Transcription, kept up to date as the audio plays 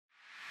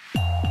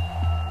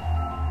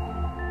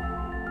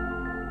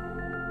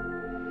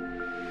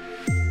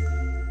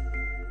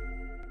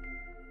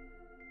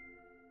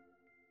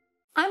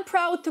I'm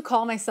proud to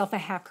call myself a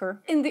hacker.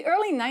 In the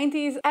early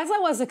 90s, as I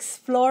was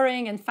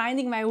exploring and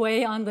finding my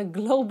way on the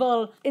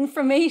global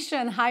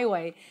information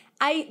highway,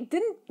 I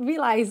didn't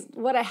realize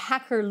what a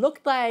hacker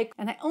looked like,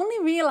 and I only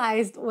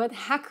realized what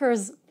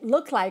hackers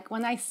look like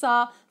when I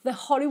saw the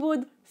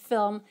Hollywood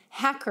film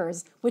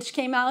Hackers, which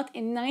came out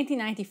in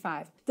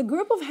 1995. The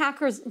group of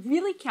hackers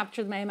really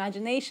captured my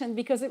imagination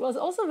because it was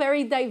also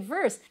very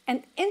diverse, and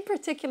in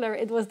particular,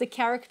 it was the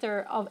character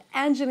of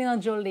Angelina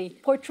Jolie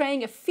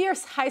portraying a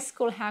fierce high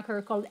school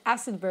hacker called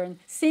Acid Burn,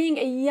 seeing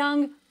a young,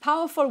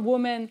 powerful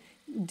woman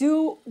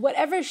do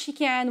whatever she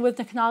can with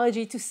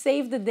technology to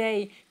save the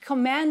day,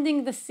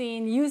 commanding the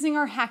scene, using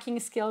her hacking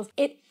skills.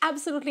 It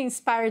absolutely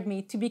inspired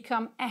me to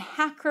become a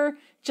hacker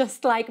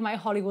just like my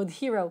Hollywood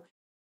hero.